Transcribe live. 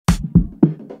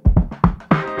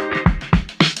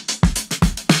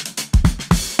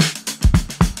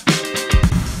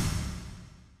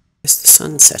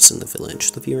sun sets in the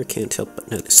village, the viewer can't help but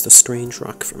notice the strange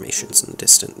rock formations in the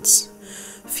distance.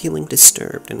 Feeling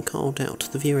disturbed and called out,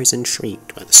 the viewer is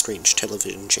intrigued by the strange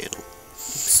television channel.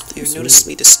 They are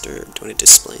noticeably disturbed when it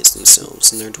displays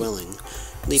themselves in their dwelling,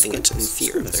 leaving it in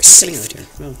fear of their safety.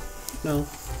 No,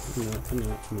 I'm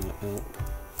not, no.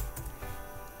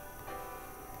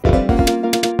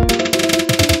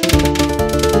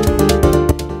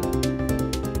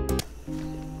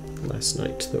 Last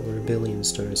night, there were a billion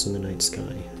stars in the night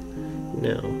sky.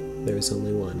 Now, there is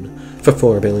only one. For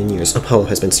 4 billion years, Apollo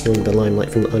has been stealing the limelight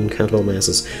from the uncountable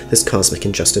masses. This cosmic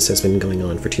injustice has been going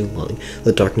on for too long.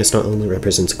 The darkness not only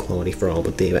represents equality for all,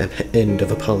 but the end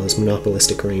of Apollo's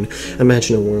monopolistic reign.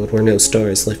 Imagine a world where no star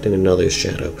is left in another's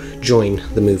shadow. Join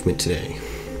the movement today.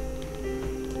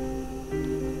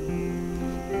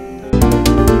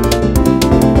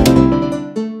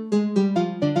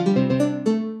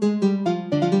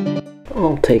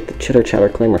 I'll take the chitter-chatter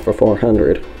claimer for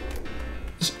 400.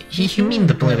 You mean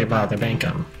the blither bother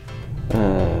bankum?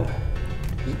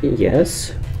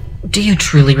 Yes? Do you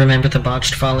truly remember the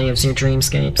botched folly of your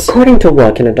dreamscapes? According to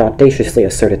what can audaciously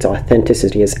assert its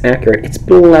authenticity is accurate, its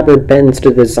blabber bends to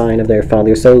the design of their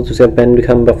fathers, those who have been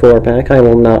come before back. I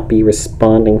will not be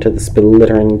responding to this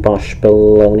belittling bosh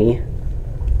baloney.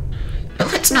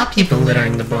 But let's not be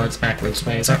belittling the board's backwards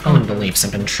ways. Our own beliefs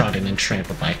have been trodden and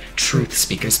trampled by truth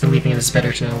speakers, believing it is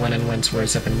better to know when and whence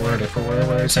words have been worded, for where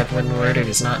words have been worded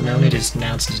is not known, it is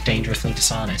denounced as dangerously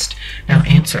dishonest. Now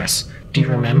answer us. Do you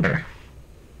remember?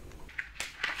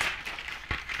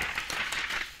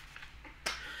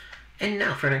 And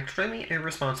now for an extremely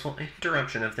irresponsible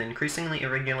interruption of the increasingly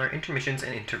irregular intermissions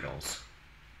and intervals.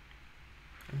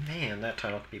 Man, that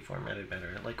title could be formatted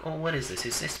better. Like, oh, what is this?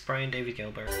 Is this Brian David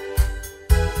Gilbert?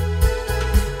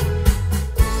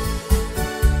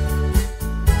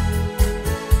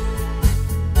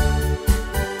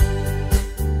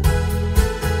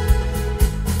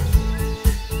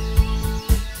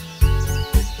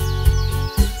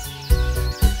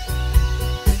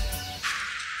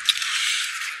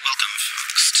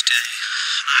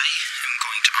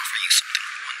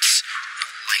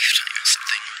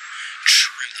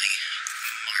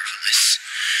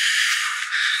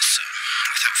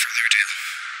 Without further ado,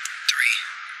 3,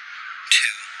 2,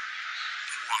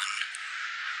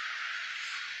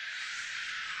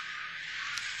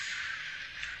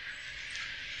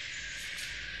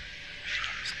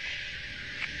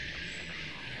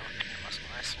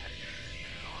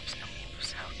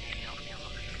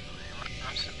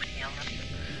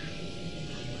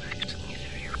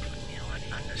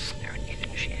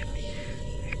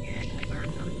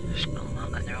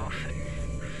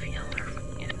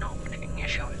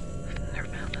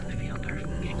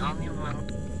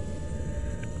 1.